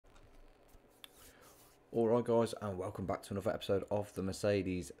Alright guys, and welcome back to another episode of the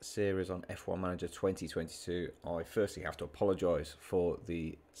Mercedes series on F1 Manager 2022. I firstly have to apologise for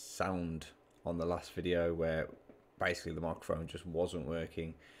the sound on the last video where basically the microphone just wasn't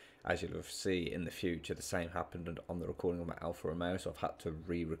working. As you'll see in the future, the same happened on the recording of my Alfa Romeo, so I've had to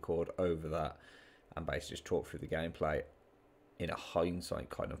re-record over that and basically just talk through the gameplay in a hindsight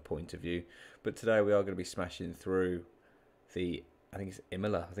kind of point of view. But today we are going to be smashing through the I think it's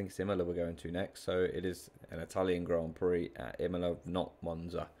Imola. I think it's Imola we're going to next. So it is an Italian Grand Prix at Imola, not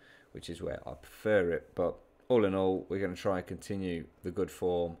Monza, which is where I prefer it. But all in all, we're going to try and continue the good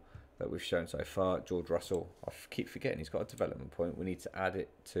form that we've shown so far. George Russell, I keep forgetting he's got a development point. We need to add it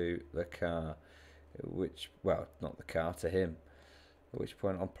to the car, well, not the car, to him. At which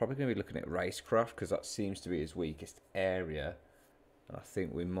point I'm probably going to be looking at racecraft because that seems to be his weakest area. And I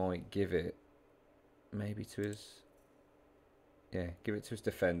think we might give it maybe to his... Yeah, give it to his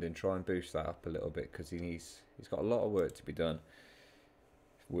defending, try and boost that up a little bit because he's got a lot of work to be done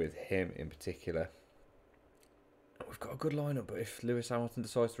with him in particular. We've got a good lineup, but if Lewis Hamilton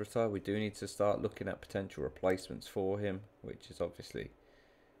decides to retire, we do need to start looking at potential replacements for him, which is obviously...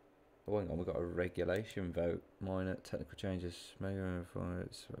 Oh, hang on, we've got a regulation vote. Minor technical changes. Mega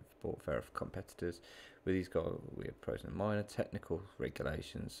bought fair for competitors. With these guys, we are proposing minor technical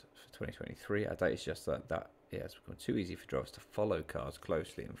regulations for 2023. Our data suggests that it has become too easy for drivers to follow cars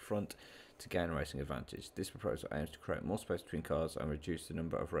closely in front to gain a racing advantage. This proposal aims to create more space between cars and reduce the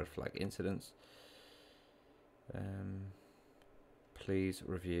number of red flag incidents. Please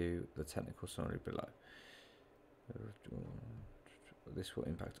review the technical summary below. This will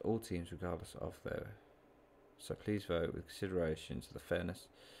impact all teams regardless of their... So please vote with consideration to the fairness.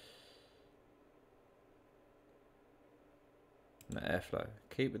 And the airflow.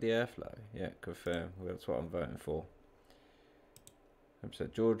 Keep with the airflow. Yeah, confirm. Well, that's what I'm voting for. So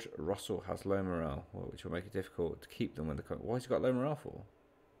George Russell has low morale, which will make it difficult to keep them when the... Why has he got low morale for?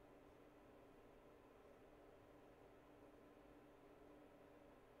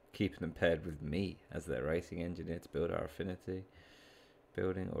 Keeping them paired with me as their racing engineer to build our affinity.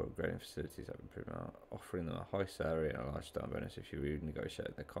 Building or upgrading facilities that improve, offering them a high salary and a large down bonus if you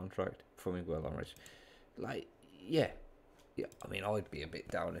renegotiate their contract. Performing well on race. Like, yeah, I mean, I'd be a bit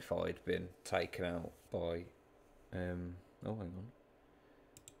down if I'd been taken out by... oh, hang on.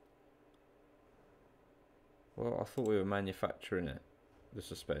 Well, I thought we were manufacturing it, the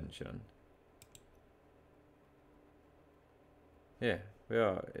suspension. Yeah, we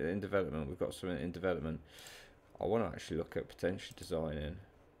are in development. We've got something in development. I want to actually look at potentially designing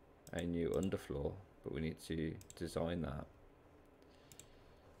a new underfloor, but we need to design that.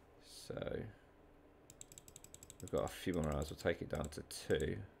 So we've got a few more hours. We'll take it down to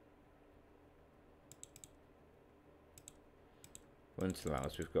 2. Until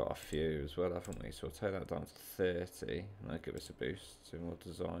hours, we've got a few as well, haven't we? So we'll take that down to 30, and that'll give us a boost. So we'll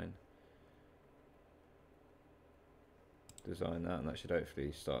design that, and that should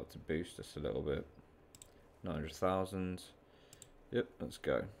hopefully start to boost us a little bit. 900,000. Yep, let's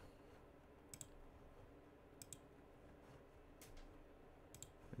go.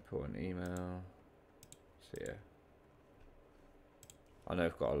 Important email. So yeah, I know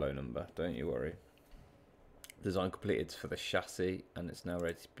I've got a low number, don't you worry. Design completed for the chassis and it's now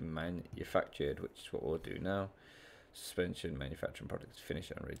ready to be manufactured, which is what we'll do now. Suspension manufacturing product is finished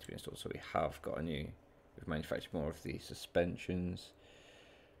and ready to be installed. So we have got a new, we've manufactured more of the suspensions.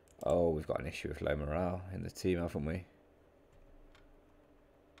 Oh, we've got an issue with low morale in the team, haven't we?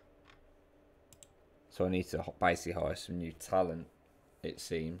 So I need to basically hire some new talent, it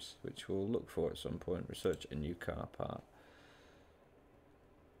seems, which we'll look for at some point. Research a new car part.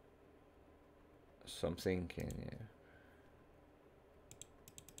 So I'm thinking, yeah.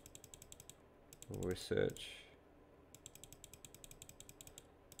 We'll research.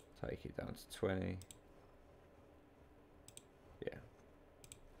 Take it down to 20. Yeah.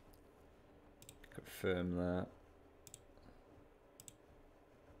 Confirm that.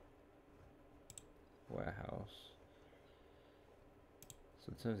 Warehouse. So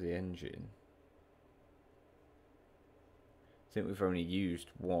in terms of the engine, I think we've only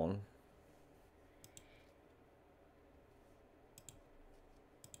used one.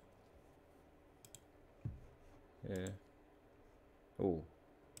 Yeah. Oh.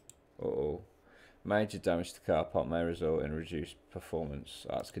 Uh-oh. Major damage to the car part may result in reduced performance.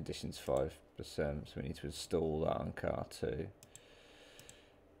 That's conditions 5%. So we need to install that on car 2.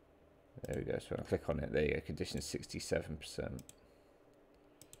 There we go. So when I click on it, there you go. Conditions 67%.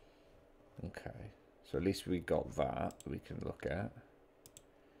 Okay. So at least we got that we can look at.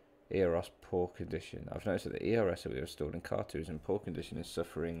 ERS poor condition. I've noticed that the ERS that we have installed in car 2 is in poor condition and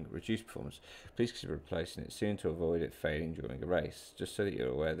suffering reduced performance. Please consider replacing it soon to avoid it failing during a race. Just so that you're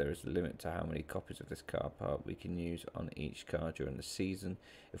aware, there is a limit to how many copies of this car part we can use on each car during the season.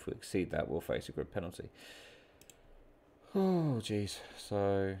 If we exceed that, we'll face a grid penalty. Oh, jeez.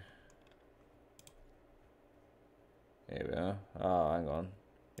 So, here we are. Oh, hang on.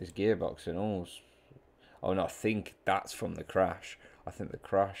 His gearbox and all. Oh, no, I think that's from the crash. I think the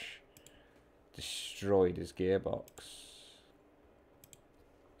crash destroyed his gearbox.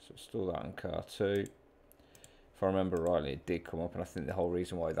 So install that in car 2. If I remember rightly, it did come up, and I think the whole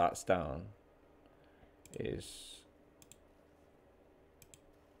reason why that's down is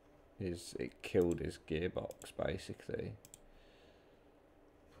it killed his gearbox, basically.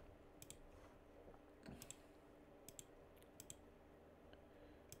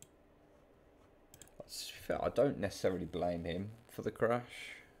 I don't necessarily blame him for the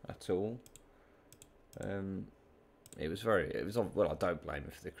crash at all. Well, I don't blame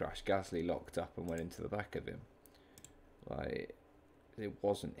him for the crash. Gasly locked up and went into the back of him. Like, it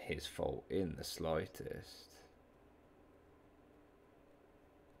wasn't his fault in the slightest.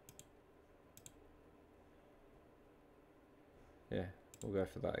 Yeah, we'll go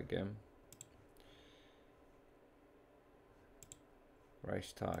for that again.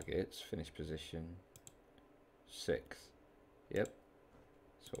 Race targets, finish position 6th. Yep,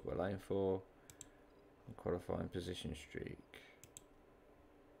 that's what we're aiming for. And qualifying position streak.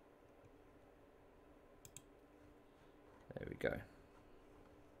 There we go.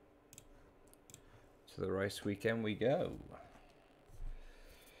 To the race weekend we go.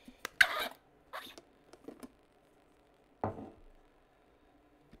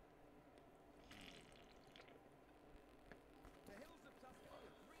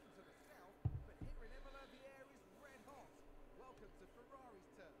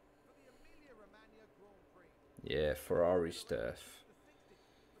 Yeah, Ferrari stuff.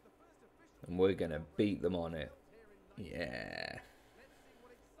 And we're going to beat them on it. Yeah.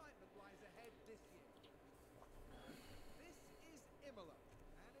 This is Imola,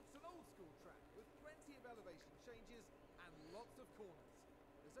 and it's an old school track with plenty of elevation changes and lots of corners.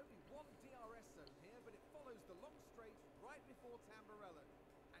 There's only one DRS zone here, but it follows the long straight right before Tamburello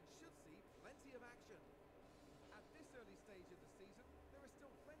and should see plenty of action. At this early stage of the season, there are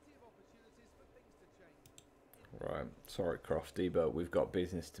still plenty of opportunities for things to change. Right, sorry Crofty, but we've got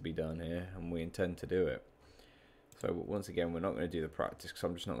business to be done here and we intend to do it. So once again, we're not going to do the practice because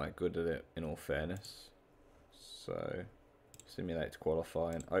I'm just not that good at it, in all fairness. So simulate to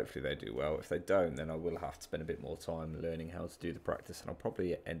qualify, and hopefully they do well. If they don't, then I will have to spend a bit more time learning how to do the practice, and I'll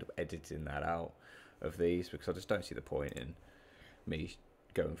probably end up editing that out of these because I just don't see the point in me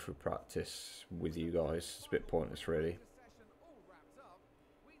going through practice with you guys. It's a bit pointless, really.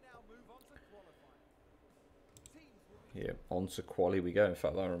 Yeah, on to quali we go. In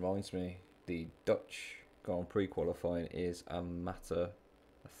fact, that reminds me, the Dutch Grand Prix qualifying is a matter,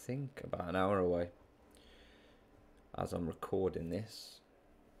 I think, about an hour away as I'm recording this.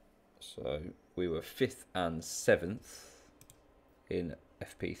 So we were 5th and 7th in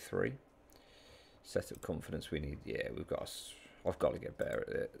FP3. Setup confidence we need. Yeah, I've got to get better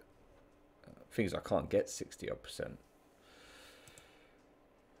at it. Things I can't get 60-odd%.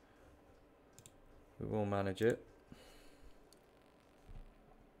 We will manage it.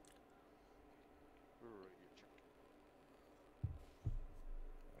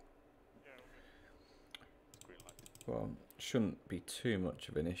 Well, shouldn't be too much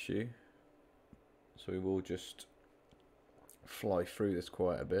of an issue. So we will just fly through this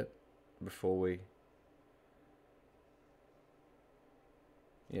quite a bit before we,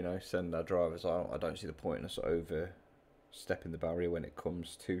 you know, send our drivers out. I don't see the point in us overstepping the barrier when it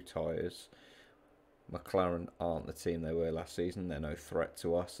comes to tyres. McLaren aren't the team they were last season. They're no threat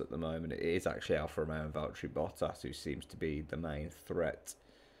to us at the moment. It is actually Alfa Romeo and Valtteri Bottas who seems to be the main threat.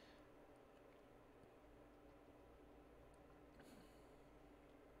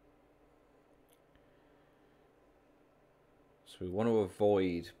 So we want to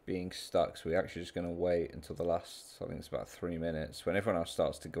avoid being stuck, so we're actually just going to wait until the last, I think it's about 3 minutes. When everyone else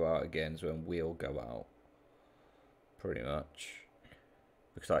starts to go out again is when we'll go out, pretty much.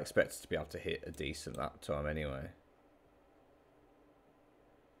 Because I expect us to be able to hit a decent lap time anyway.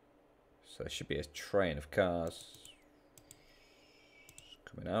 So there should be a train of cars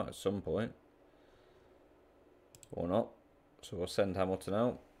coming out at some point. Or not. So we'll send Hamilton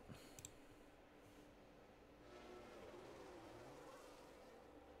out.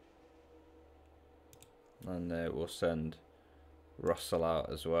 And we'll send Russell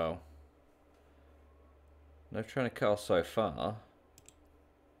out as well. No train of cars so far.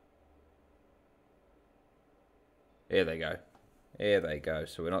 Here they go. Here they go.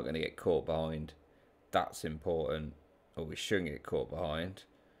 So we're not going to get caught behind. That's important. Or we shouldn't get caught behind.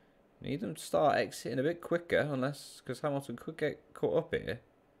 Need them to start exiting a bit quicker, unless... Because Hamilton could get caught up here.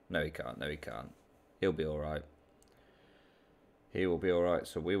 No, he can't. No, he can't. He'll be alright. He will be alright.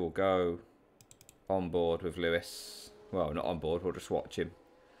 So we will go on board with Lewis. Well, not on board. We'll just watch him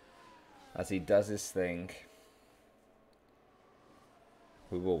as he does his thing.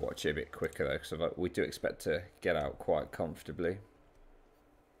 We will watch it a bit quicker, though, because we do expect to get out quite comfortably.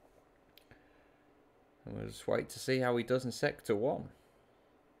 And we'll just wait to see how he does in Sector 1.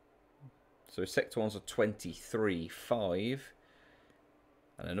 So Sector 1's a 23.5.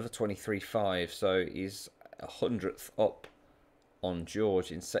 And another 23.5. So he's 100th up on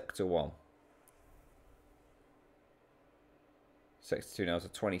George in Sector 1. Sector 2 now is a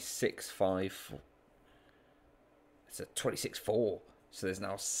 26.5. It's a 26.4. So there's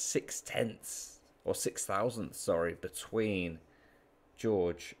now 0.6 or 6 thousandths, sorry, between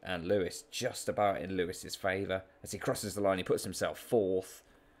George and Lewis, just about in Lewis's favour. As he crosses the line, he puts himself 4th.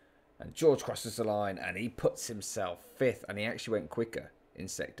 And George crosses the line and he puts himself 5th. And he actually went quicker in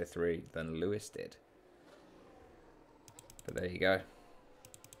Sector 3 than Lewis did. But there you go.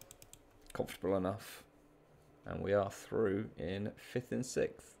 Comfortable enough. And we are through in 5th and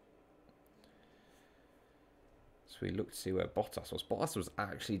 6th. So we look to see where Bottas was. Bottas was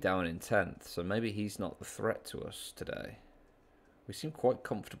actually down in 10th. So maybe he's not the threat to us today. We seem quite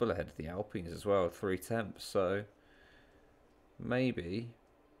comfortable ahead of the Alpines as well. 3 temps. So maybe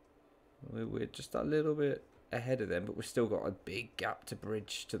we're just a little bit ahead of them. But we've still got a big gap to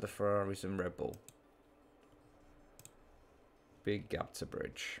bridge to the Ferraris and Red Bull. Big gap to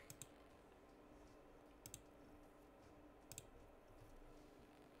bridge.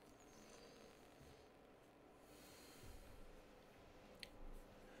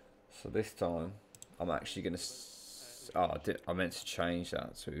 So this time, I'm actually going to... Oh, I meant to change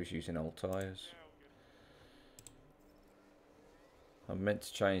that, so he was using old tyres. I meant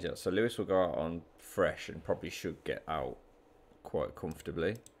to change that. So Lewis will go out on fresh and probably should get out quite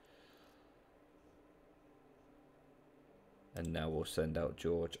comfortably. And now we'll send out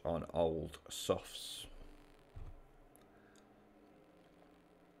George on old softs.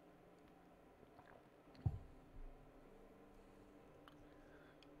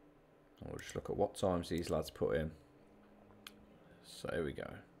 We'll just look at what times these lads put in. So here we go.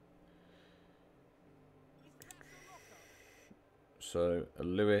 So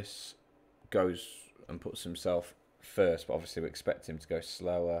Lewis goes and puts himself first, but obviously we expect him to go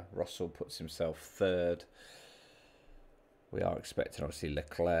slower. Russell puts himself 3rd. We are expecting obviously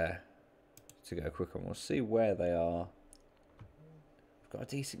Leclerc to go quicker. And we'll see where they are. We've got a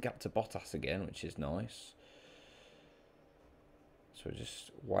decent gap to Bottas again, which is nice. So we're just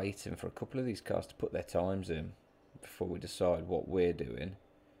waiting for a couple of these cars to put their times in before we decide what we're doing.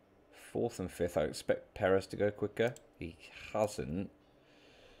 4th and 5th, I expect Perez to go quicker. He hasn't.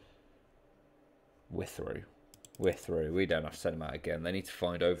 We're through. We're through. We don't have to send them out again. They need to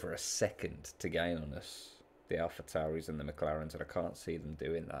find over a second to gain on us. The Alfa Tauris and the McLarens, and I can't see them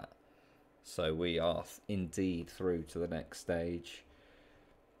doing that. So we are indeed through to the next stage.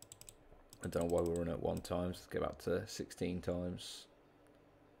 I don't know why we're running at 1 times. Let's get back to 16 times.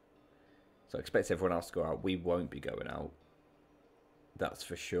 So I expect everyone else to go out. We won't be going out. That's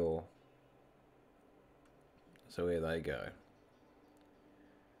for sure. So here they go.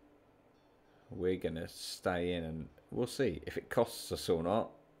 We're going to stay in and we'll see if it costs us or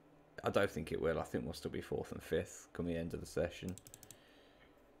not. I don't think it will. I think we'll still be 4th and 5th come the end of the session.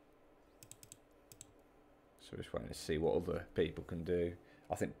 So we're just waiting to see what other people can do.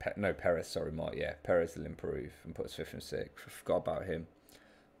 I think, Perez, sorry, might, yeah. Perez will improve and put us 5th and 6th. I forgot about him.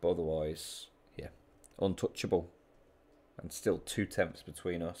 But otherwise, yeah, untouchable. And still 2 temps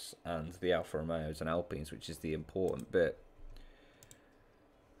between us and the Alfa Romeos and Alpines, which is the important bit.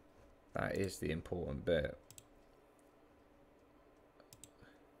 That is the important bit.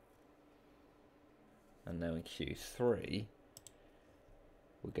 And now in Q3,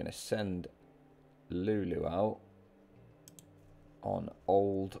 we're going to send Lulu out on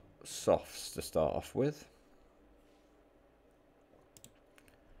old softs to start off with.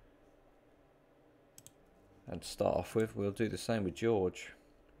 And to start off with, we'll do the same with George.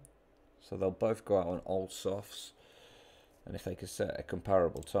 So they'll both go out on old softs. And if they can set a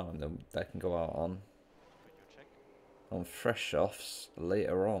comparable time, then they can go out on fresh softs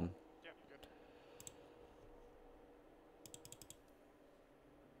later on.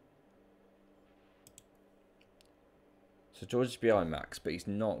 So George is behind Max, but he's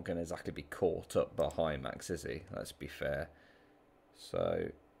not going to exactly be caught up behind Max, is he? Let's be fair.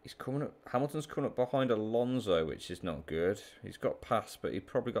 So He's coming up. Hamilton's coming up behind Alonso, which is not good. He's got past, but he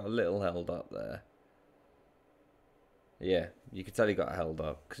probably got a little held up there. Yeah, you could tell he got held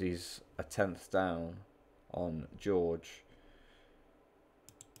up because he's a tenth down on George.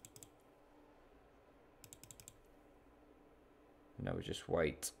 Now we just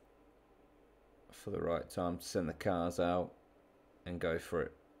wait for the right time to send the cars out and go for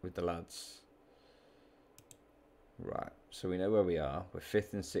it with the lads. Right, so we know where we are. We're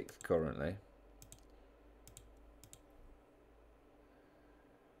 5th and 6th currently.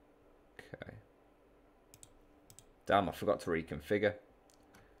 Okay. Damn, I forgot to reconfigure.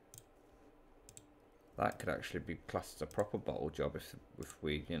 That could actually be classed as a proper bottle job if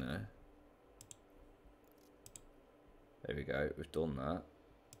we, you know. There we go, we've done that.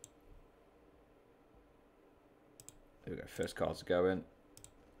 There we go, first cars are going.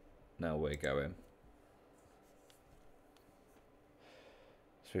 Now we're going.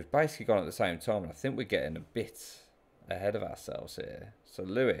 So we've basically gone at the same time, and I think we're getting a bit ahead of ourselves here. So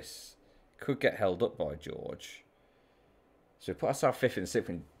Lewis could get held up by George. So we put ourselves 5th and 6th,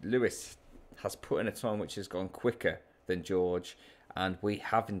 and Lewis has put in a time which has gone quicker than George, and we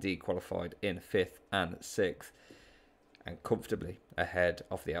have indeed qualified in 5th and 6th, and comfortably ahead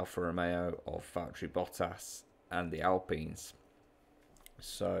of the Alfa Romeo, of Valtteri Bottas, and the Alpines.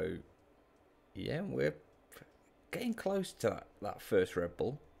 So, yeah, we're getting close to that first Red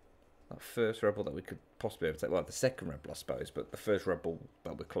Bull. That first Red Bull that we could possibly overtake. Well, the second Red Bull, I suppose, but the first Red Bull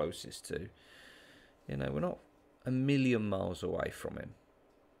that we're closest to. You know, we're not a million miles away from him.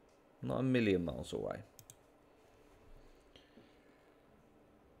 Not a million miles away.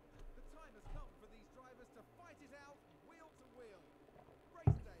 The time has come for these drivers to fight it out wheel to wheel.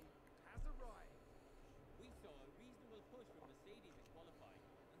 Race day has arrived. We saw a reasonable push from Mercedes in qualifying,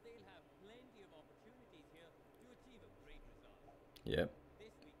 and they'll have plenty of opportunities here to achieve a great result. Yep.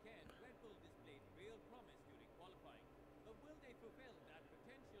 This weekend, Red Bull displayed real promise during qualifying, but will they fulfill that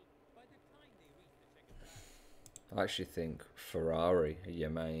potential by the time they reach the checkered flag? I actually think Ferrari are your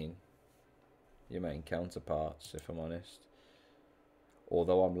main counterparts, if I'm honest.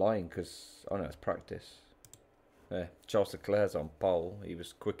 Although I'm lying because, oh no, it's practice. Yeah, Charles Leclerc's on pole. He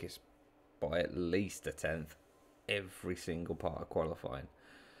was quickest by at least a tenth every single part of qualifying.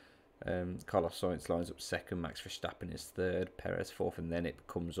 Carlos Sainz lines up 2nd, Max Verstappen is 3rd, Perez 4th, and then it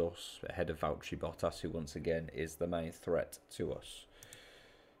becomes us ahead of Valtteri Bottas, who once again is the main threat to us.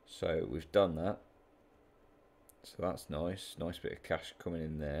 So we've done that. So that's nice. Nice bit of cash coming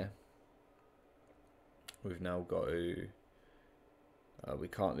in there. We've now got to... we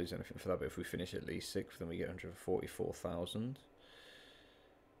can't lose anything for that, but if we finish at least 6th, then we get 144,000.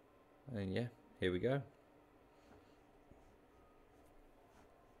 And yeah, here we go.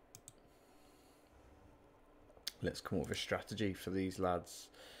 Let's come up with a strategy for these lads.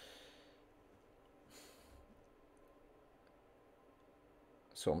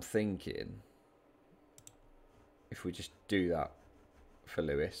 So I'm thinking, if we just do that for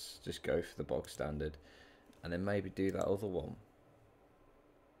Lewis, just go for the bog standard, and then maybe do that other one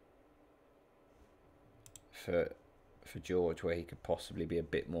for George, where he could possibly be a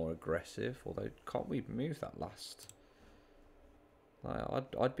bit more aggressive. Although, can't we move that last?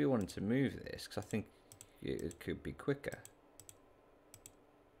 Like, I'd be wanting to move this because I think it could be quicker.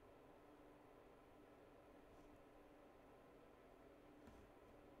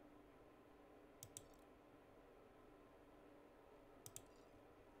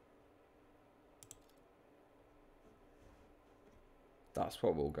 That's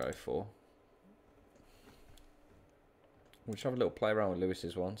what we'll go for. We'll just have a little play around with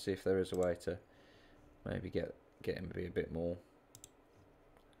Lewis's one, see if there is a way to maybe get him to be a bit more.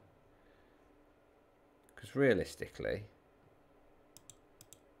 Because realistically,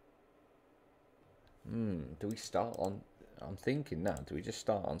 do we start on... I'm thinking now, do we just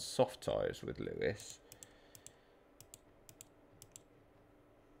start on soft tyres with Lewis?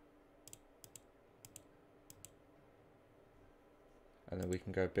 And then we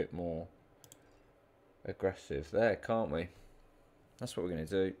can go a bit more aggressive there, can't we? That's what we're going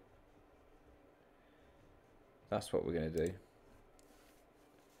to do. That's what we're going to do.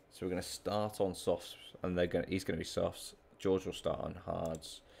 So we're going to start on softs, and he's going to be softs. George will start on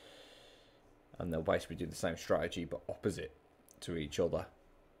hards, and they'll basically do the same strategy but opposite to each other.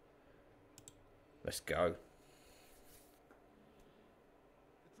 Let's go.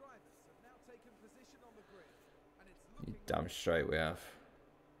 The drivers have now taken position on the grid, and it's looking Damn straight we have.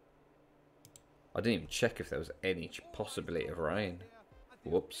 I didn't even check if there was any possibility of rain.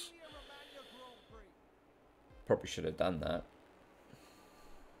 Whoops. Probably should have done that.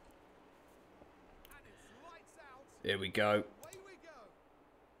 Here we go.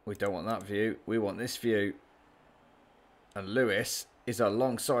 We don't want that view. We want this view. And Lewis is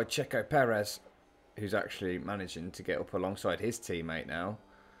alongside Checo Perez, who's actually managing to get up alongside his teammate now.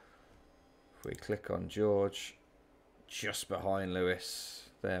 If we click on George, just behind Lewis,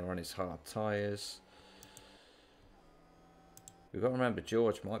 there on his hard tyres. We've got to remember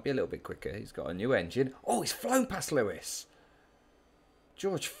George might be a little bit quicker. He's got a new engine. Oh, he's flown past Lewis.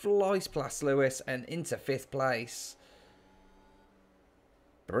 George flies past Lewis and into 5th place.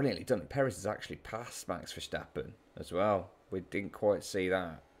 Brilliantly done. Perez has actually passed Max Verstappen as well. We didn't quite see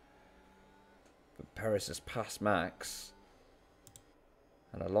that. But Perez has passed Max.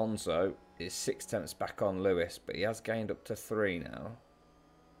 And Alonso is 6 tenths back on Lewis, but he has gained up to 3 now.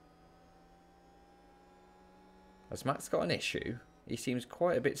 Has Max got an issue? He seems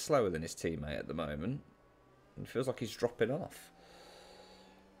quite a bit slower than his teammate at the moment. It feels like he's dropping off.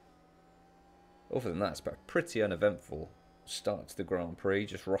 Other than that, it's been a pretty uneventful start to the Grand Prix.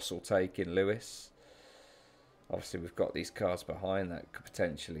 Just Russell taking Lewis. Obviously, we've got these cars behind that could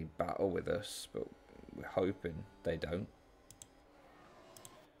potentially battle with us, but we're hoping they don't.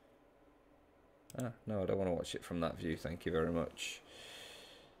 Ah, no, I don't want to watch it from that view. Thank you very much.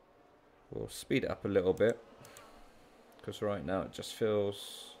 We'll speed it up a little bit, because right now it just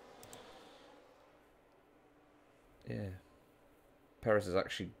feels... Yeah. Perez has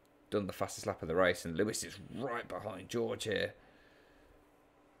actually done the fastest lap of the race, and Lewis is right behind George here.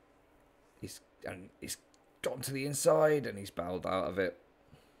 He's gotten to the inside, and he's bailed out of it.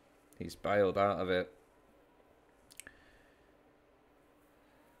 He's bailed out of it.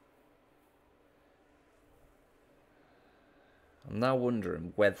 I'm now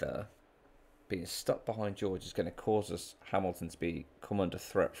wondering whether being stuck behind George is going to cause us Hamilton to come under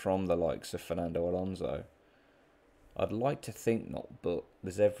threat from the likes of Fernando Alonso. I'd like to think not, but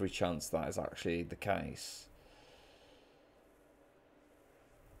there's every chance that is actually the case.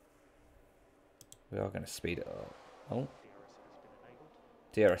 We are going to speed it up. Oh.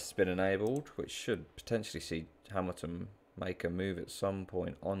 DRS has been enabled, which should potentially see Hamilton make a move at some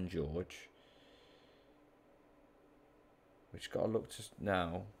point on George. Which got to look to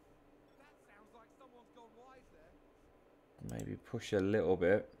now. That sounds like someone's gone wide there. Maybe push a little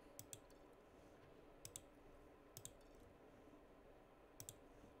bit.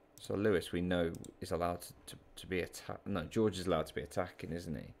 So Lewis, we know, is allowed to be attack. No, George is allowed to be attacking,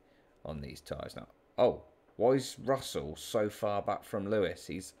 isn't he? On these tyres now. Oh, why is Russell so far back from Lewis?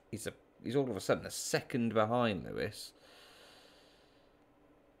 He's all of a sudden a second behind Lewis,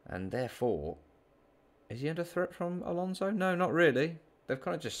 and therefore, is he under threat from Alonso? No, not really. They've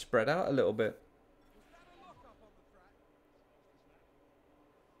kind of just spread out a little bit. Was that a lock-up on the track?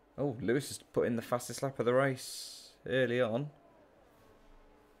 Oh, Lewis has put in the fastest lap of the race early on.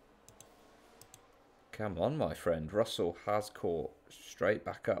 Come on, my friend. Russell has caught straight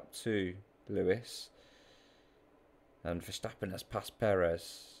back up to Lewis. And Verstappen has passed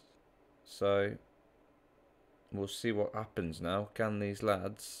Perez. So, we'll see what happens now. Can these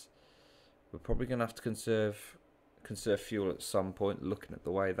lads... We're probably going to have to conserve fuel at some point, looking at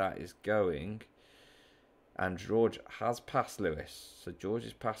the way that is going. And George has passed Lewis. So, George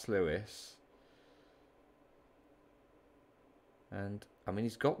has passed Lewis. And, I mean,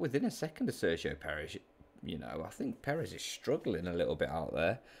 he's got within a second of Sergio Perez. You know, I think Perez is struggling a little bit out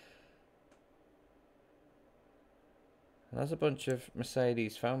there. And there's a bunch of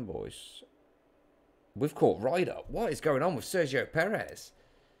Mercedes fanboys. We've caught Ryder. What is going on with Sergio Perez?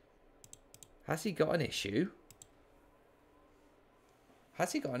 Has he got an issue?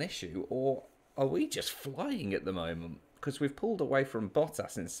 Has he got an issue? Or are we just flying at the moment? Because we've pulled away from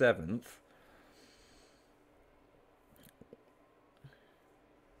Bottas in 7th.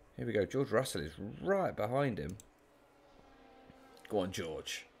 Here we go. George Russell is right behind him. Go on,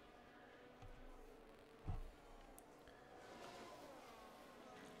 George.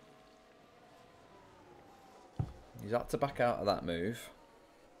 He's had to back out of that move.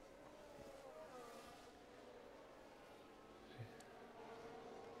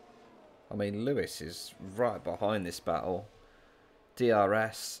 I mean, Lewis is right behind this battle.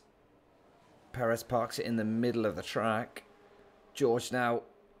 DRS. Perez parks it in the middle of the track. George now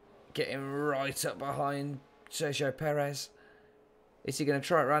getting right up behind Sergio Perez. Is he going to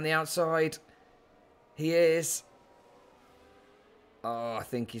try it around the outside? He is. Oh, I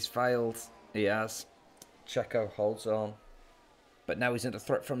think he's failed. He has. Checo holds on. But now he's under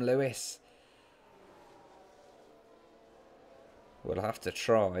threat from Lewis. We'll have to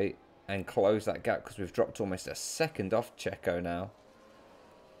try and close that gap because we've dropped almost a second off Checo now.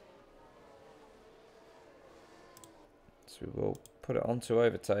 So we will put it on to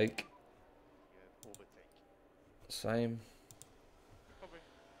overtake. Same.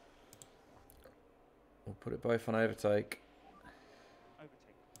 We'll put it both on overtake.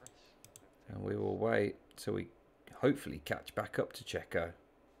 Overtake, press. And we will wait till we hopefully catch back up to Checo,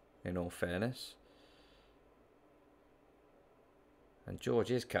 in all fairness. And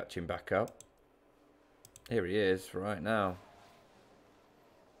George is catching back up. Here he is right now.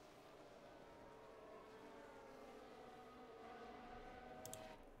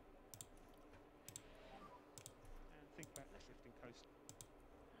 And think about this lifting coast.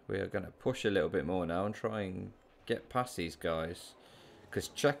 We are going to push a little bit more now and try and get past these guys. Because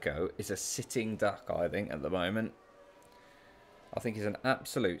Checo is a sitting duck, I think, at the moment. I think he's an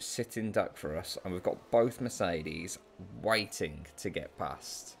absolute sitting duck for us. And we've got both Mercedes waiting to get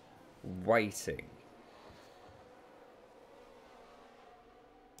past. Waiting.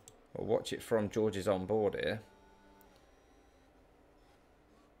 We'll watch it from George's on board here.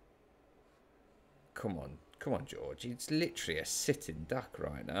 Come on. Come on, George. He's literally a sitting duck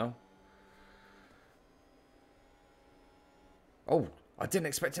right now. Oh, I didn't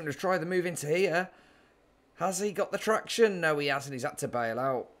expect him to try the move into here. Has he got the traction? No, he hasn't. He's had to bail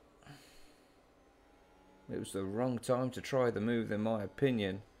out. It was the wrong time to try the move, in my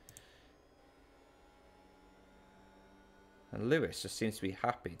opinion. And Lewis just seems to be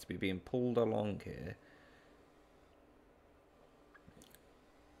happy to be being pulled along here.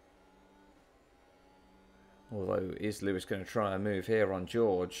 Although, is Lewis going to try and move here on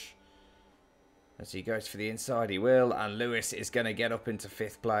George? As he goes for the inside, he will. And Lewis is going to get up into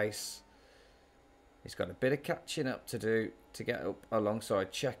 5th place. He's got a bit of catching up to do to get up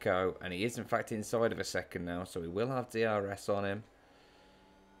alongside Checo. And he is, in fact, inside of a second now. So he will have DRS on him.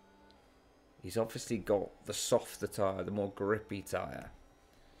 He's obviously got the softer tyre, the more grippy tyre.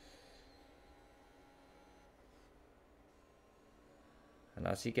 And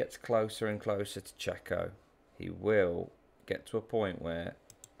as he gets closer and closer to Checo, he will get to a point where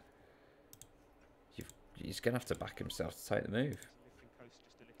he's going to have to back himself to take the move. Lifting coast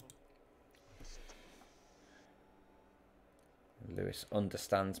just a little. Lewis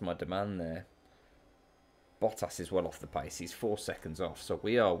understands my demand there. Bottas is well off the pace. He's 4 seconds off. So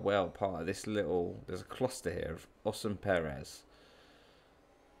we are well part of this little... There's a cluster here of us and Perez.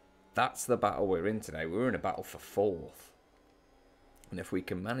 That's the battle we're in today. We're in a battle for 4th. And if we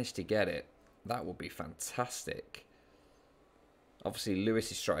can manage to get it, that would be fantastic. Obviously,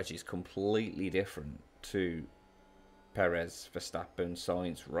 Lewis's strategy is completely different to Perez, Verstappen,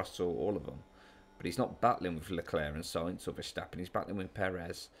 Sainz, Russell, all of them. But he's not battling with Leclerc and Sainz or Verstappen. He's battling with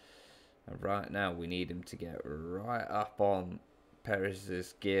Perez. And right now, we need him to get right up on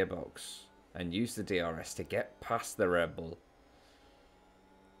Perez's gearbox and use the DRS to get past the Red Bull.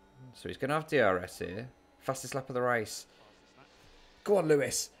 So he's going to have DRS here. Fastest lap of the race. Go on,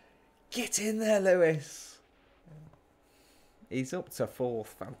 Lewis. Get in there, Lewis. He's up to 4th.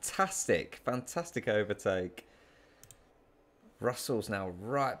 Fantastic. Fantastic overtake. Russell's now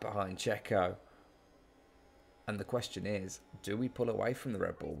right behind Checo. And the question is, do we pull away from the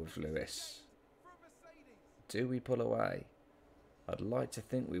Red Bull with Lewis? Do we pull away? I'd like to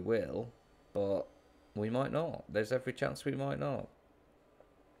think we will, but we might not. There's every chance we might not.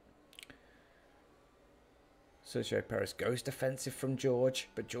 Sergio Perez goes defensive from George,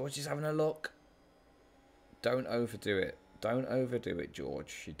 but George is having a look. Don't overdo it. Don't overdo it,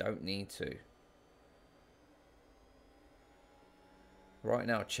 George. You don't need to. Right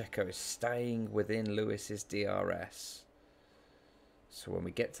now, Checo is staying within Lewis's DRS. So when we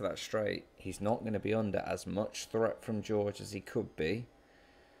get to that straight, he's not going to be under as much threat from George as he could be.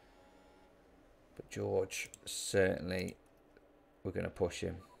 But George, certainly, we're going to push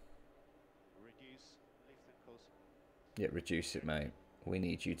him. Reduce, lifting coast. Yeah, reduce it, mate. We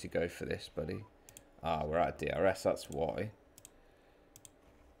need you to go for this, buddy. Ah, we're out of DRS, that's why.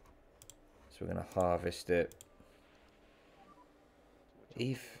 So we're going to harvest it.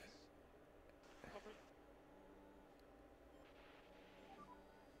 If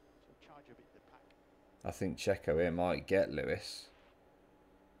I think Checo here might get Lewis.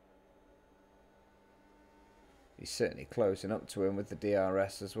 He's certainly closing up to him with the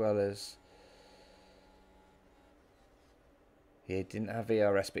DRS as well as... He didn't have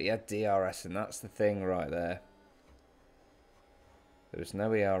ERS, but he had DRS, and that's the thing right there. There was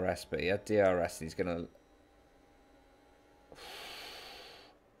no ERS, but he had DRS, and he's going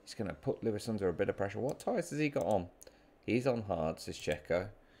to put Lewis under a bit of pressure. What tyres has he got on? He's on hard, says Checo.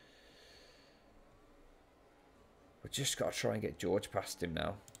 We've just got to try and get George past him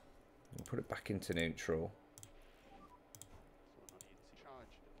now. We'll put it back into neutral.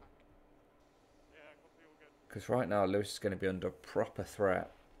 Because right now, Lewis is going to be under proper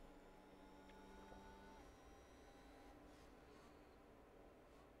threat.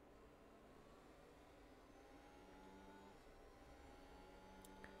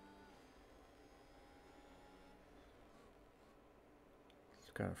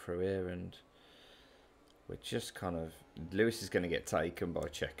 going through here, and we're just kind of... Lewis is going to get taken by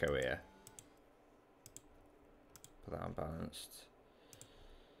Checo here. Put that unbalanced.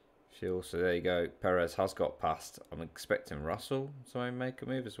 Fuel, so there you go. Perez has got past. I'm expecting Russell to make a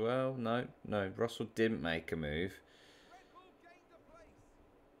move as well. No, Russell didn't make a move.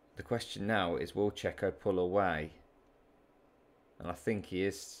 The question now is, will Checo pull away? And I think he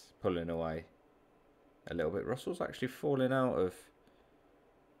is pulling away a little bit. Russell's actually falling out of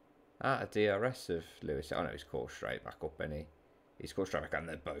DRS of Lewis. I know he's caught straight back up, and he's caught straight back, and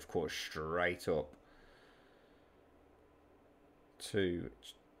they're both caught straight up to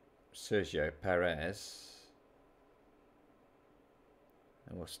Sergio Perez.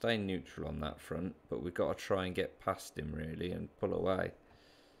 And we'll stay neutral on that front, but we've got to try and get past him really and pull away.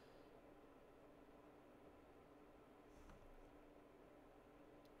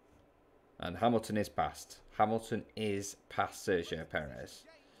 And Hamilton is past. Hamilton is past Sergio Perez.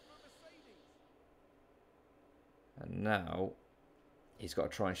 And now he's got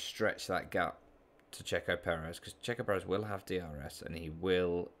to try and stretch that gap to Checo Perez, because Checo Perez will have DRS and he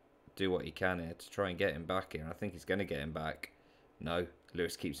will do what he can here to try and get him back here. And I think he's going to get him back. No,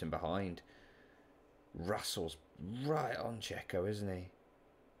 Lewis keeps him behind. Russell's right on Checo, isn't he?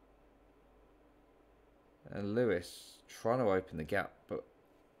 And Lewis trying to open the gap, but...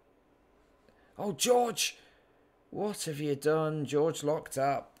 Oh, George! What have you done? George locked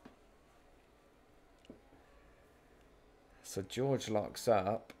up. So George locks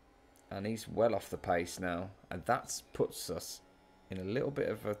up, and he's well off the pace now. And that puts us in a little bit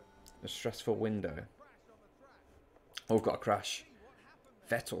of a stressful window. Oh, we've got a crash.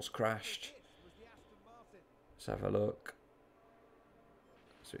 Vettel's crashed. Let's have a look.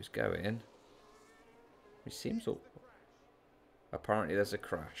 So he's going. He seems all... Apparently there's a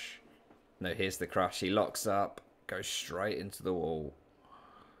crash. No, here's the crash. He locks up, goes straight into the wall.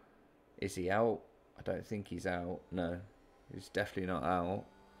 Is he out? I don't think he's out. No, he's definitely not out.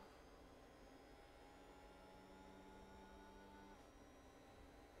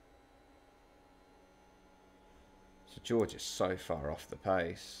 So George is so far off the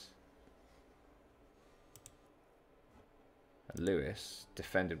pace. And Lewis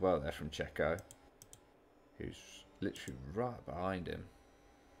defended well there from Checo, who's literally right behind him.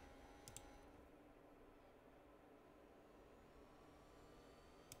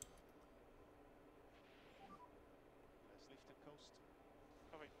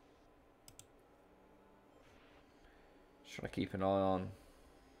 Trying to keep an eye on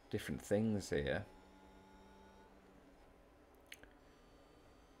different things here.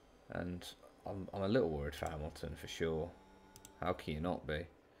 And I'm a little worried for Hamilton for sure. How can you not be?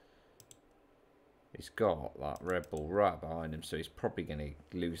 He's got that Red Bull right behind him, so he's probably going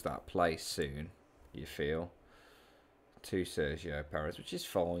to lose that place soon, you feel, to Sergio Perez, which is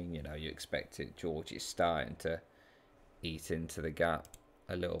fine, you know, you expect it. George is starting to eat into the gap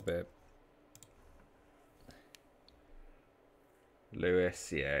a little bit.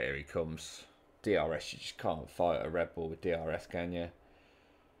 Lewis, yeah, here he comes. DRS, you just can't fight a Red Bull with DRS, can you?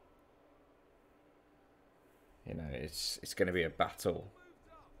 You know, it's going to be a battle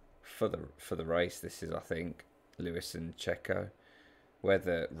for the race. This is, I think, Lewis and Checo.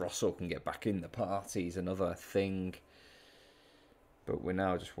 Whether Russell can get back in the party is another thing. But we're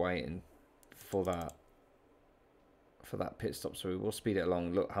now just waiting for that pit stop, so we will speed it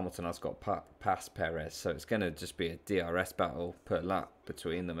along. Look, Hamilton has got past Perez, so it's going to just be a DRS battle per lap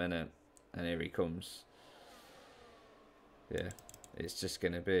between them, innit? And here he comes. Yeah, it's just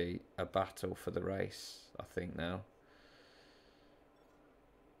going to be a battle for the race, I think, now.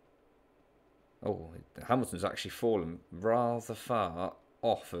 Oh, Hamilton's actually fallen rather far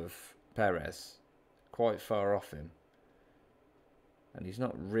off of Perez. Quite far off him. And he's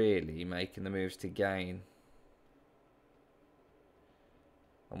not really making the moves to gain.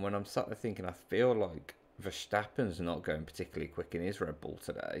 And when I'm sat there thinking, I feel like Verstappen's not going particularly quick in his Red Bull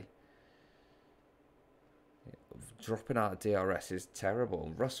today. Dropping out of DRS is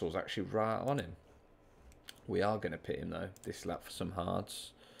terrible. Russell's actually right on him. We are going to pit him though this lap for some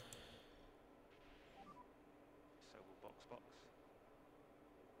hards. So we'll box.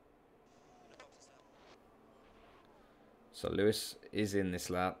 So Lewis is in this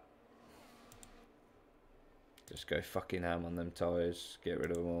lap. Just go fucking ham on them tyres. Get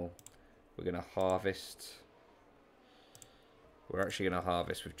rid of them all. We're going to harvest. We're actually going to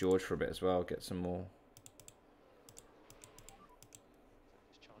harvest with George for a bit as well. Get some more.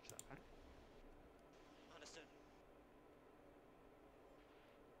 Just charge that back. Understood.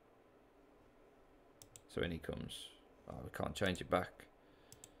 So in he comes. Oh, we can't change it back.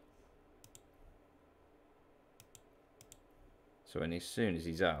 So as soon as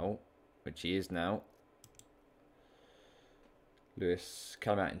he's out, which he is now, Lewis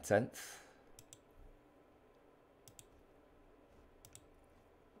come out in 10th.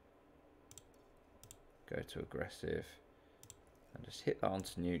 Go to aggressive and just hit that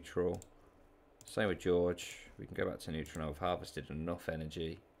onto neutral. Same with George. We can go back to neutral now. We've harvested enough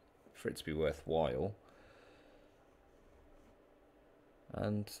energy for it to be worthwhile.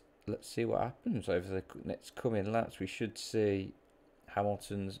 And let's see what happens over the next coming laps. We should see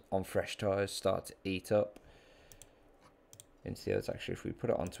Hamilton's on fresh tyres start to eat up into the others. Actually, if we put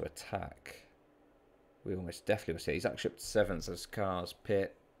it onto attack, we almost definitely will see. He's actually up to 7th as cars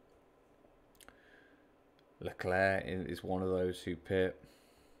pit. Leclerc is one of those who pit.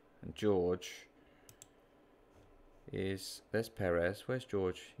 And George is... There's Perez. Where's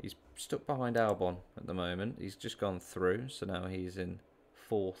George? He's stuck behind Albon at the moment. He's just gone through. So now he's in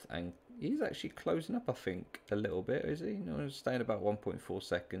 4th. And he's actually closing up, I think, a little bit. Is he? No, he's staying about 1.4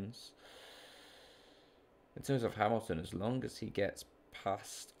 seconds. In terms of Hamilton, as long as he gets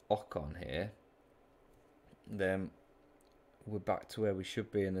past Ocon here, then we're back to where we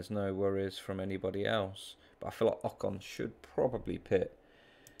should be and there's no worries from anybody else. But I feel like Ocon should probably pit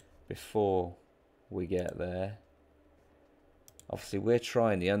before we get there. Obviously, we're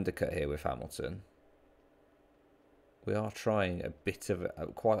trying the undercut here with Hamilton. We are trying a bit of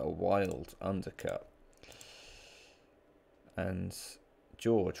quite a wild undercut. And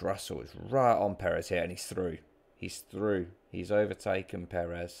George Russell is right on Perez here, and he's through. He's through. He's overtaken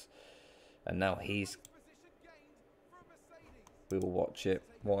Perez. And now he's... We will watch it.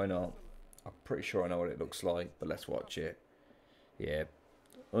 Why not? I'm pretty sure I know what it looks like, but let's watch it. Yeah,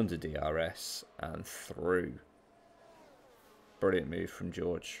 under DRS and through. Brilliant move from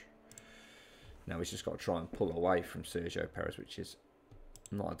George. Now he's just got to try and pull away from Sergio Perez, which is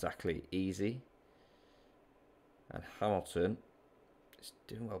not exactly easy. And Hamilton is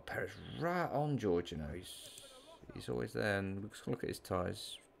doing well. Perez right on George, you know. He's always there. And let's look at his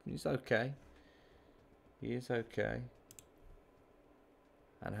tyres. He's okay. He is okay.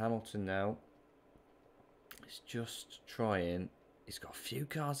 And Hamilton now is just trying. He's got a few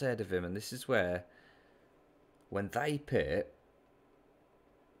cars ahead of him. And this is where, when they pit,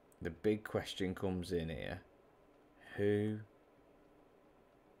 the big question comes in here. Who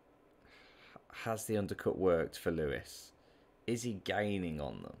has the undercut worked for Lewis? Is he gaining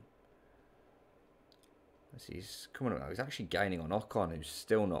on them? As he's coming up, he's actually gaining on Ocon, who's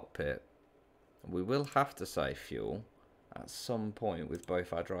still not pit. We will have to save fuel at some point with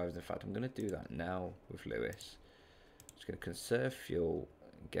both our drivers. In fact, I'm going to do that now with Lewis. Just going to conserve fuel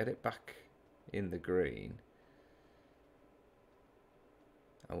and get it back in the green.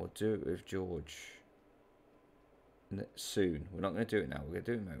 And we'll do it with George soon. We're not going to do it now. We're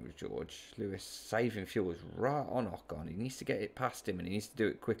going to do it with George. Lewis saving fuel is right on Ocon. He needs to get it past him, and he needs to do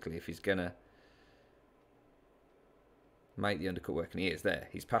it quickly if he's going to make the undercut work. And he is there.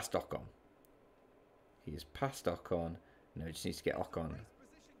 He's past Ocon. He is past Ocon. No, he just needs to get Ocon.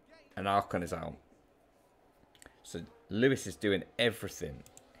 And Ocon is out. So Lewis is doing everything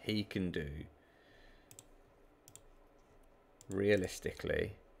he can do.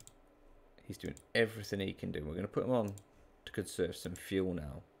 Realistically, he's doing everything he can do. We're going to put him on to conserve some fuel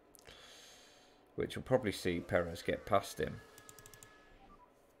now, which will probably see Perez get past him.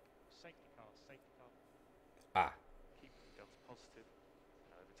 Safety car, safety car. Ah. Keep the guns positive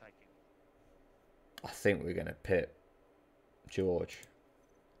and overtaking. I think we're going to pit George.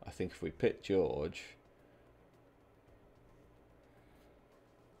 I think if we pit George,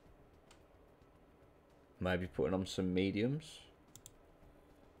 maybe putting on some mediums.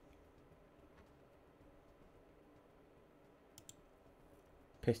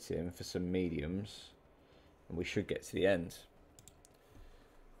 Pit him for some mediums, and we should get to the end.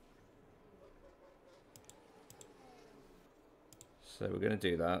 So we're going to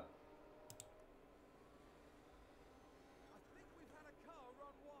do that.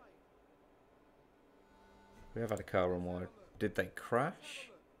 We have had a car run wide. Did they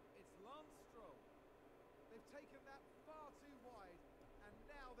crash?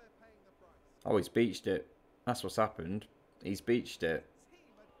 Oh, he's beached it. That's what's happened. He's beached it.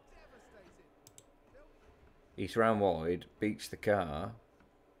 He's ran wide, beached the car.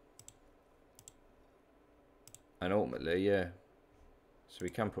 And ultimately, yeah. So we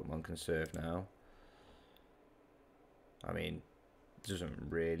can put him on conserve now. I mean, it doesn't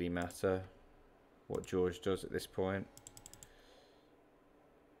really matter what George does at this point.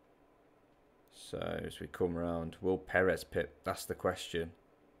 So as we come round, will Perez pit? That's the question.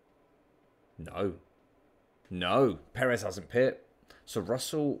 No. No, Perez hasn't pit. So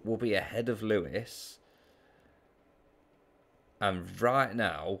Russell will be ahead of Lewis. And right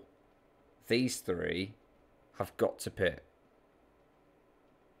now, these three have got to pit.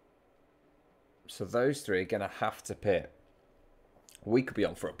 So those three are going to have to pit. We could be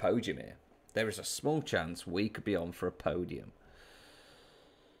on for a podium here. There is a small chance we could be on for a podium.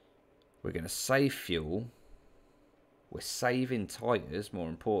 We're going to save fuel. We're saving tyres, more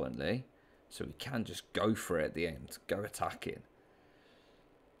importantly. So we can just go for it at the end. Go attacking.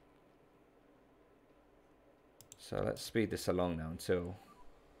 So let's speed this along now until...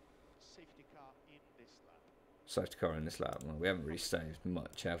 Safety car in this lap. Safety car in this lap. Well, we haven't really saved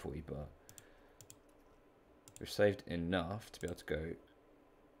much, have we? But we've saved enough to be able to go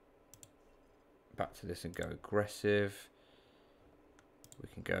back to this and go aggressive. We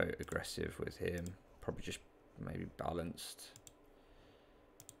can go aggressive with him. Probably just maybe balanced.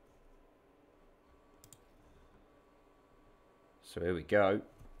 So here we go.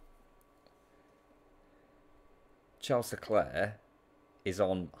 Charles Leclerc is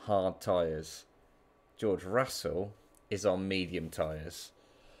on hard tyres. George Russell is on medium tyres.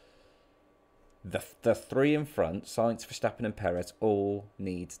 The three in front, Sainz, Verstappen and Perez, all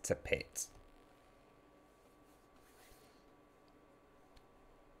need to pit.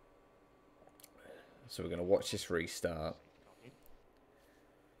 So we're going to watch this restart.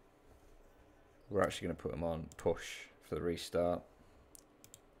 We're actually going to put them on push for the restart.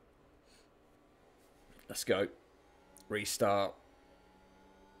 Let's go. Restart.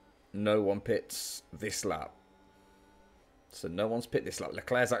 No one pits this lap. So no one's pit this lap.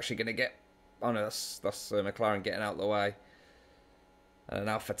 Leclerc's actually going to get... Oh no, that's McLaren getting out of the way. And an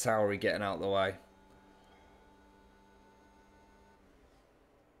Alfa Tauri getting out of the way.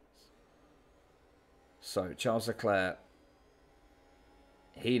 So Charles Leclerc,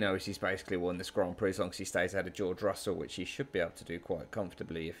 he knows he's basically won this Grand Prix as long as he stays ahead of George Russell, which he should be able to do quite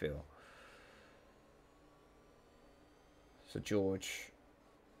comfortably, you feel. So George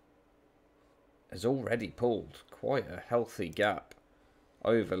has already pulled quite a healthy gap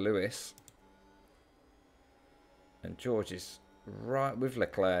over Lewis. And George is right with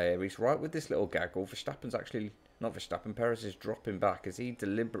Leclerc here. He's right with this little gaggle. Verstappen's actually... Not Verstappen. Perez is dropping back. Is he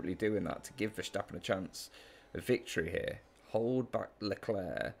deliberately doing that to give Verstappen a chance of victory here? Hold back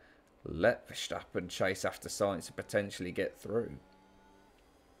Leclerc. Let Verstappen chase after Sainz and potentially get through.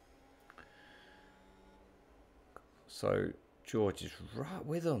 So George is right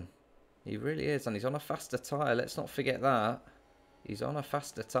with him. He really is. And he's on a faster tyre. Let's not forget that. He's on a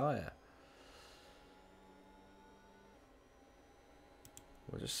faster tyre.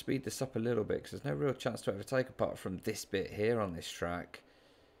 We'll just speed this up a little bit because there's no real chance to overtake apart from this bit here on this track.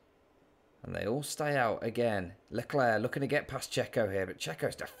 And they all stay out again. Leclerc looking to get past Checo here, but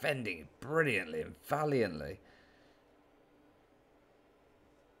Checo's defending brilliantly and valiantly.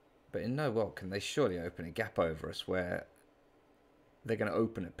 But in no world can they surely open a gap over us where they're going to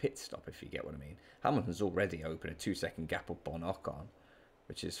open a pit stop, if you get what I mean. Hamilton's already opened a 2-second gap up on Ocon,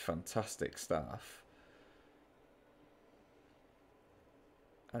 which is fantastic stuff.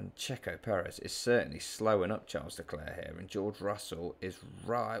 And Checo Perez is certainly slowing up Charles Leclerc here. And George Russell is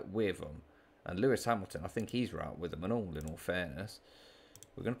right with him. And Lewis Hamilton, I think he's right with them and all, in all fairness.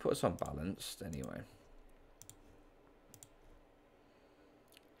 We're going to put us on balanced anyway.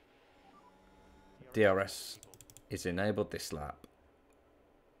 DRS is enabled this lap.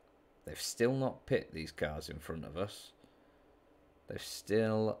 They've still not pit these cars in front of us. They've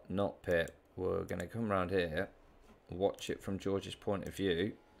still not pit. We're going to come around here. Watch it from George's point of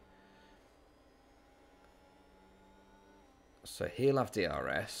view. So he'll have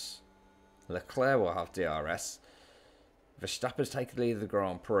DRS. Leclerc will have DRS. Verstappen's taken the lead of the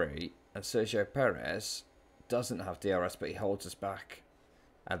Grand Prix. And Sergio Perez doesn't have DRS, but he holds us back.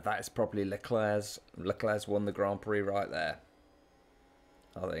 And that is probably Leclerc's. Leclerc's won the Grand Prix right there.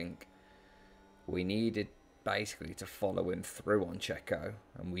 I think we needed basically to follow him through on Checo.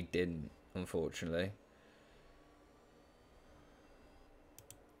 And we didn't, unfortunately.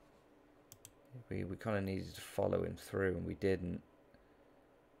 We kind of needed to follow him through and we didn't.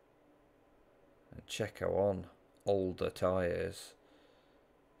 And Checo on older tyres.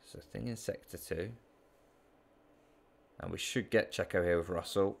 So thing in sector 2. And we should get Checo here with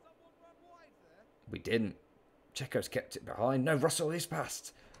Russell. We didn't. Checo's kept it behind. No, Russell is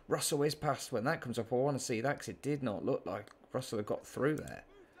past. Russell is past. When that comes up, I want to see that because it did not look like Russell had got through there.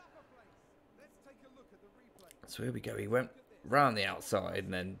 So here we go. He went round the outside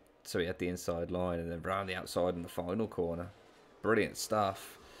and then... So he had the inside line and then round the outside in the final corner. Brilliant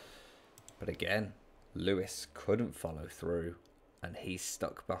stuff. But again, Lewis couldn't follow through and he's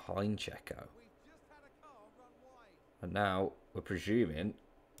stuck behind Checo. And now we're presuming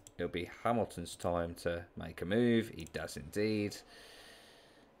it'll be Hamilton's time to make a move. He does indeed.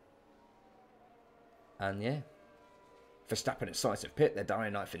 And yeah, Verstappen and Sainz have pit. They're down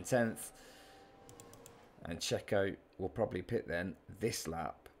in 9th and 10th. And Checo will probably pit then this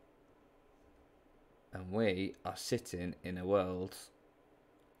lap. And we are sitting in a world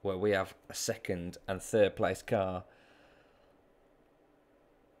where we have a 2nd and 3rd place car.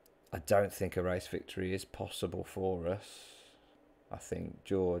 I don't think a race victory is possible for us. I think,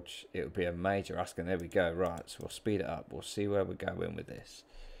 George, it would be a major ask. And there we go. Right, so we'll speed it up. We'll see where we're going with this.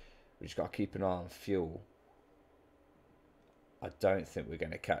 We just got to keep an eye on fuel. I don't think we're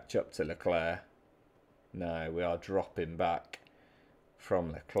going to catch up to Leclerc. No, we are dropping back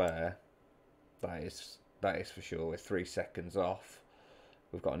from Leclerc. That is for sure. We're 3 seconds off.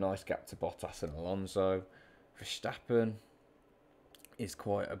 We've got a nice gap to Bottas and Alonso. Verstappen is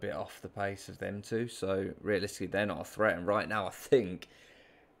quite a bit off the pace of them two. So realistically, they're not a threat. And right now, I think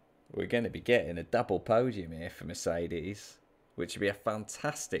we're going to be getting a double podium here for Mercedes, which would be a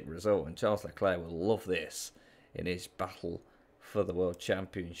fantastic result. And Charles Leclerc will love this in his battle for the World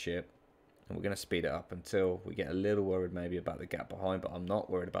Championship. And we're going to speed it up until we get a little worried maybe about the gap behind. But I'm not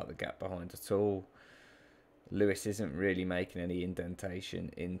worried about the gap behind at all. Lewis isn't really making any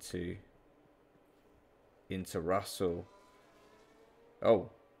indentation into Russell. Oh,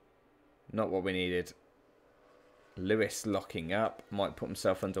 not what we needed. Lewis locking up. Might put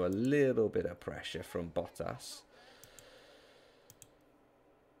himself under a little bit of pressure from Bottas.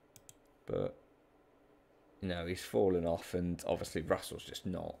 But, you know, he's fallen off. And obviously Russell's just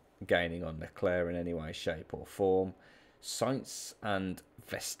not gaining on Leclerc in any way, shape or form. Sainz and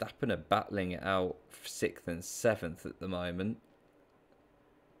Verstappen are battling it out 6th and 7th at the moment.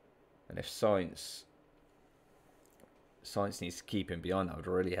 And if Sainz needs to keep him behind, that would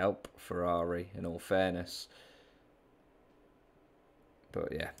really help Ferrari, in all fairness.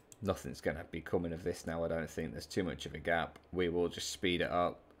 But yeah, nothing's going to be coming of this now, I don't think. There's too much of a gap. We will just speed it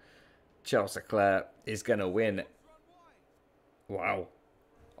up. Charles Leclerc is going to win. Wow.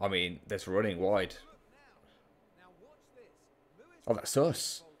 I mean, that's running wide. Oh, that's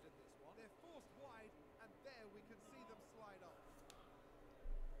us.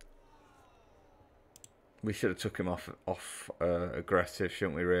 We should have took him off aggressive,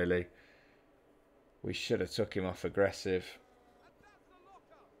 shouldn't we, really? We should have took him off aggressive.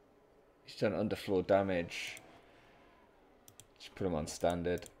 He's done underfloor damage. Just put him on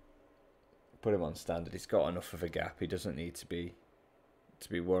standard. Put him on standard. He's got enough of a gap. He doesn't need to be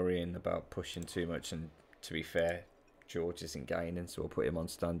worrying about pushing too much. And to be fair, George isn't gaining, so we'll put him on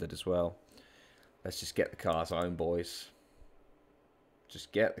standard as well. Let's just get the cars home, boys.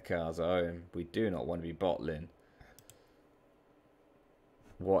 Just get the cars home. We do not want to be bottling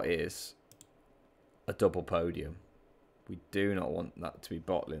what is a double podium. We do not want that to be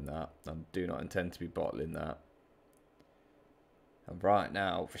bottling that. And do not intend to be bottling that. And right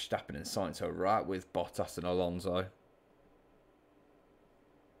now, Verstappen and Sainz are right with Bottas and Alonso.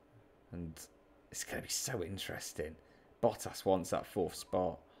 And it's going to be so interesting. Bottas wants that 4th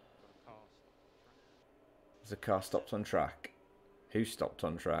spot. There's a car stopped on track. Who stopped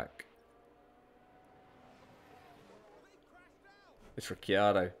on track? It's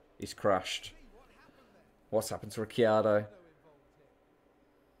Ricciardo. He's crashed. What's happened to Ricciardo?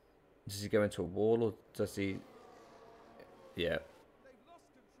 Does he go into a wall or does he... Yeah.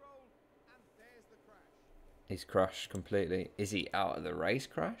 He's crashed completely. Is he out of the race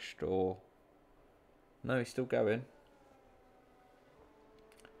crashed or... No, he's still going.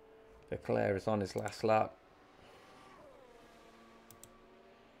 Leclerc is on his last lap.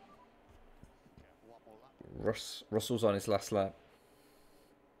 Russell's on his last lap.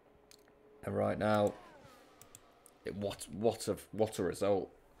 And right now, what a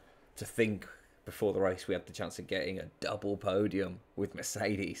result. To think before the race we had the chance of getting a double podium with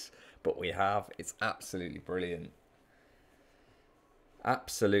Mercedes. But we have. It's absolutely brilliant.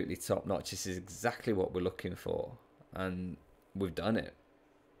 Absolutely top notch. This is exactly what we're looking for. And we've done it.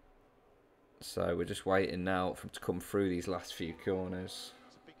 So we're just waiting now for him to come through these last few corners.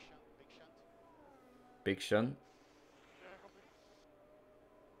 Big shunt?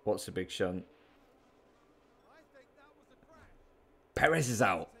 What's a big shunt? Perez is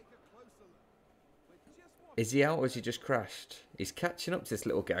out. Is he out or has he just crashed? He's catching up to this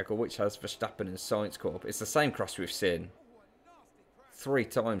little gaggle which has Verstappen and Sainz caught up. It's the same crash we've seen. 3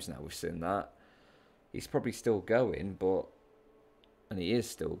 times now we've seen that. He's probably still going, but... And he is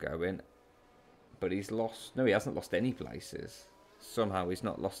still going. But he's lost... No, he hasn't lost any places. Somehow he's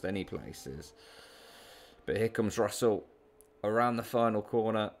not lost any places. But here comes Russell around the final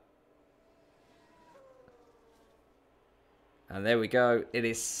corner. And there we go. It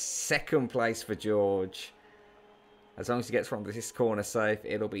is second place for George. As long as he gets from this corner safe,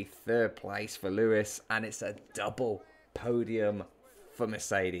 it'll be third place for Lewis. And it's a double podium for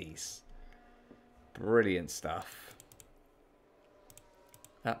Mercedes. Brilliant stuff.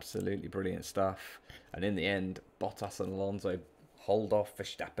 Absolutely brilliant stuff. And in the end, Bottas and Alonso hold off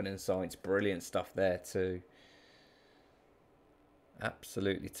Verstappen and Sainz. Brilliant stuff there too.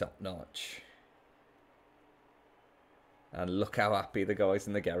 Absolutely top notch. And look how happy the guys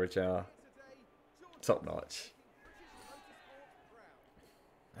in the garage are. Top notch.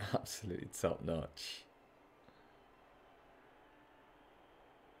 Absolutely top notch.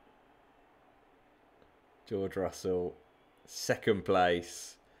 George Russell, second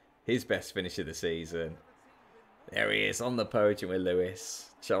place. His best finish of the season. There he is on the podium with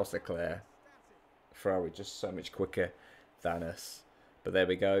Lewis. Charles Leclerc. Ferrari just so much quicker than us. But there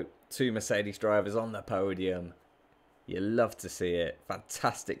we go. 2 Mercedes drivers on the podium. You love to see it.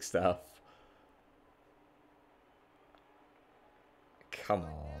 Fantastic stuff. Come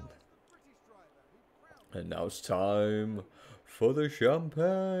on. And now it's time for the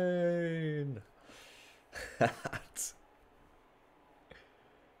champagne.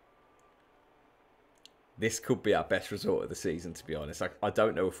 This could be our best result of the season, to be honest. I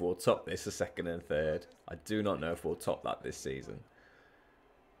don't know if we'll top this a second and third. I do not know if we'll top that this season.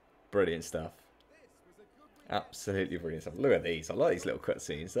 Brilliant stuff. Absolutely brilliant stuff. Look at these. I like these little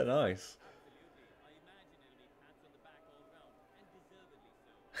cutscenes. They're nice.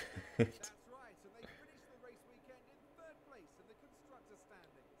 That's right, and they finished the race weekend in third place in the constructor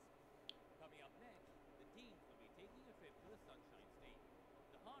standings. Coming up next, the teams will be taking a trip to the Sunshine State.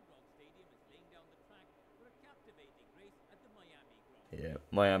 The Hard Rock Stadium is laying down the track for a captivating race at the Miami Grand Prix. Yeah,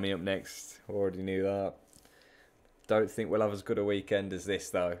 Miami up next. Already knew that. Don't think we'll have as good a weekend as this,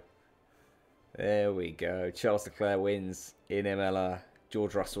 though. There we go. Charles Leclerc wins in Imola.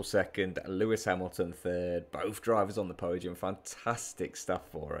 George Russell second. Lewis Hamilton third. Both drivers on the podium. Fantastic stuff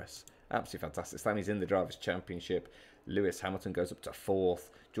for us. Absolutely fantastic. Sammy's in the Drivers' Championship. Lewis Hamilton goes up to 4th.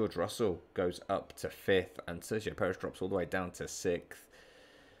 George Russell goes up to 5th. And Sergio Perez drops all the way down to 6th.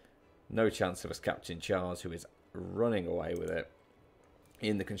 No chance of us catching Charles, who is running away with it.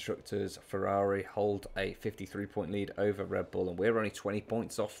 In the Constructors, Ferrari hold a 53-point lead over Red Bull, and we're only 20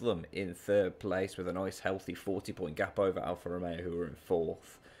 points off them in 3rd place with a nice healthy 40-point gap over Alfa Romeo, who are in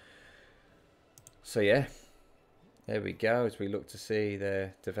 4th. So yeah, there we go. As we look to see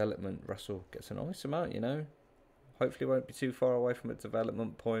their development, Russell gets a nice amount, you know. Hopefully won't be too far away from a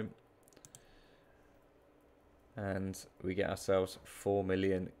development point. And we get ourselves 4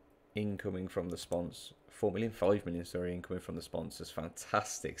 million incoming from the sponsors. 4 million, 5 million, sorry, incoming from the sponsors.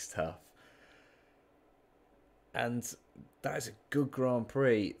 Fantastic stuff. And that is a good Grand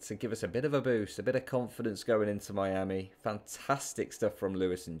Prix to give us a bit of a boost, a bit of confidence going into Miami. Fantastic stuff from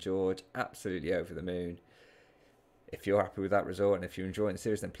Lewis and George. Absolutely over the moon. If you're happy with that result and if you're enjoying the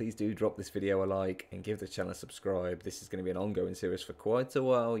series, then please do drop this video a like and give the channel a subscribe. This is going to be an ongoing series for quite a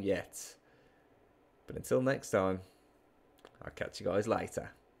while yet. But until next time, I'll catch you guys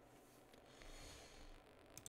later.